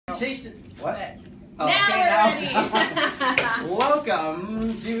Taste it. What? Oh, now okay, we're ready.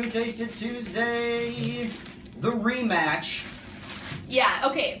 Welcome to Taste It Tuesday, the rematch. Yeah,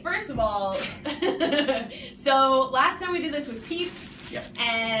 okay, first of all, so last time we did this with Peeps, Yep.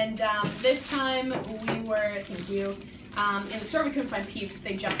 and this time we were, thank you, in the store we couldn't find Peeps,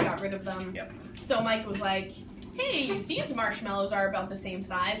 they just got rid of them. Yep. So Mike was like, hey, these marshmallows are about the same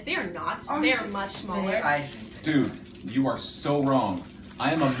size. They are not, Oh, they are much smaller. Dude, you are so wrong.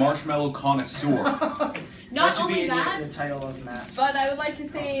 I am a marshmallow connoisseur. Not should only be that, the title of Matt. but I would like to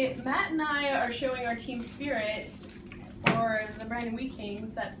say Matt and I are showing our team spirit for the Brandon Wheat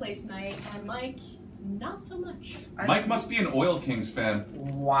Kings that play tonight, and Mike, not so much. Mike must be an Oil Kings fan.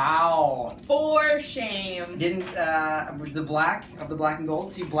 Wow. For shame. Didn't the black of the black and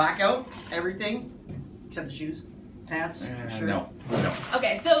gold see blackout everything except the shoes, pants, shirt? No.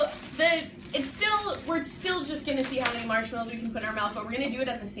 Okay, so we're still just gonna see how many marshmallows we can put in our mouth, but we're gonna do it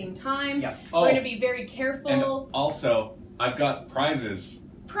at the same time. Yep. Oh, We're gonna be very careful. and also, I've got prizes.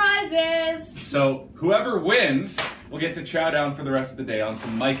 Prizes! So whoever wins will get to chow down for the rest of the day on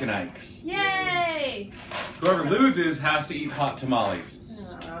some Mike and Ike's. Yay! Whoever loses has to eat hot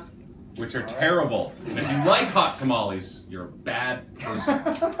tamales, which are terrible. And if you like hot tamales, you're a bad person.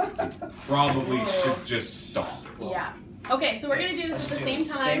 Probably should just stop. Yeah. Okay, so we're gonna do this at the same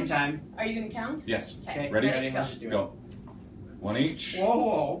time. Same time. Are you gonna count? Yes. Okay. Ready? Let's just do it. Go. One each.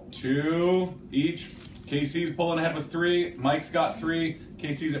 Whoa. Two each. Casey's pulling ahead with 3. Mike's got 3.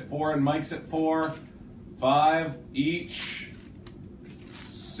 Casey's at 4 and Mike's at 4. 5 each.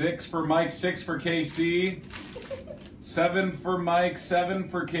 6 for Mike, 6 for KC. 7 for Mike, 7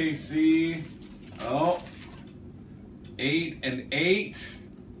 for KC. Oh. 8 and 8.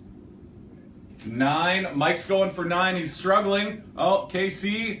 9. Mike's going for 9. He's struggling. Oh,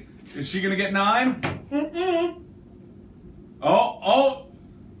 KC. Is she going to get 9? Oh.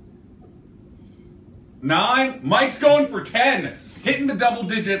 9. Mike's going for 10. Hitting the double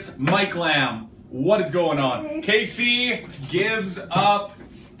digits. Mike Lamb. What is going on? KC gives up.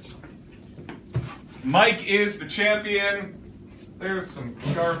 Mike is the champion. There's some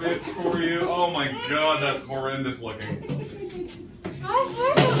garbage for you. Oh my god, that's horrendous looking.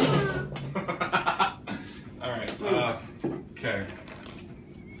 Alright, okay.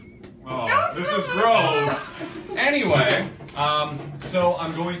 Oh, this is gross. Anyway, so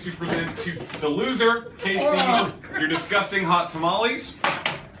I'm going to present to the loser, Casey, your disgusting hot tamales.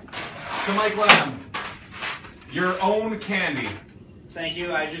 To Mike Lamb, your own candy. Thank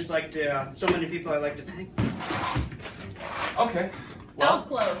you. I just like to. So many people I like to thank. Okay. That was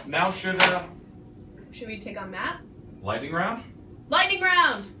close. Now should we take on Matt? lightning round? Lightning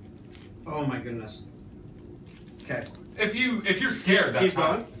round! Oh my goodness. Okay. If you're scared, that's Keep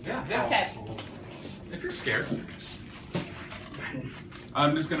going? Yeah. Okay. If you're scared.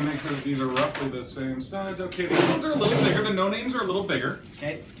 I'm just gonna make sure that these are roughly the same size. Okay, these ones are a little bigger. The no names are a little bigger.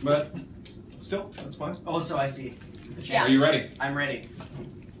 Okay. But still, that's fine. Oh, so I see. Yeah. Are you ready? I'm ready.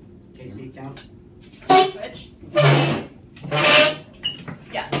 KC, count. Switch.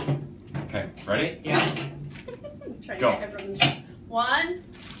 Yeah. Okay, ready? Yeah. Trying Go. to get everyone's. 1,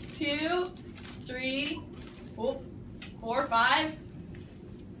 2, 3, 4, 5,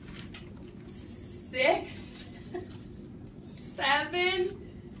 6, 7.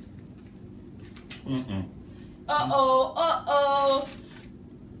 Uh-oh.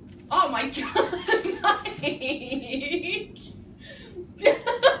 Oh my god, Mike.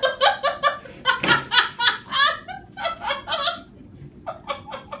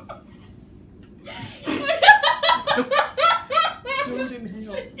 Don't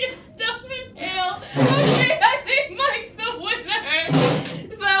inhale. It's don't inhale. Okay, I think Mike's the winner.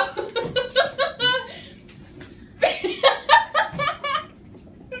 So.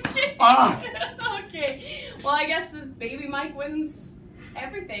 Okay. Well, I guess baby Mike wins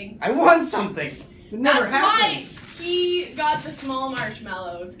everything. I won something. It never That's happens. why he got the small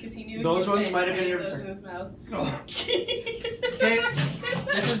marshmallows, because he knew Those he would ones fit might have been those your- in his mouth. Oh. Okay.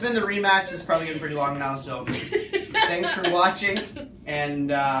 This has been the rematch. This is probably getting pretty long now, so thanks for watching. And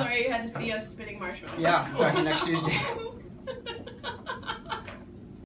Sorry you had to see us spitting marshmallows. yeah, talk to you next Tuesday.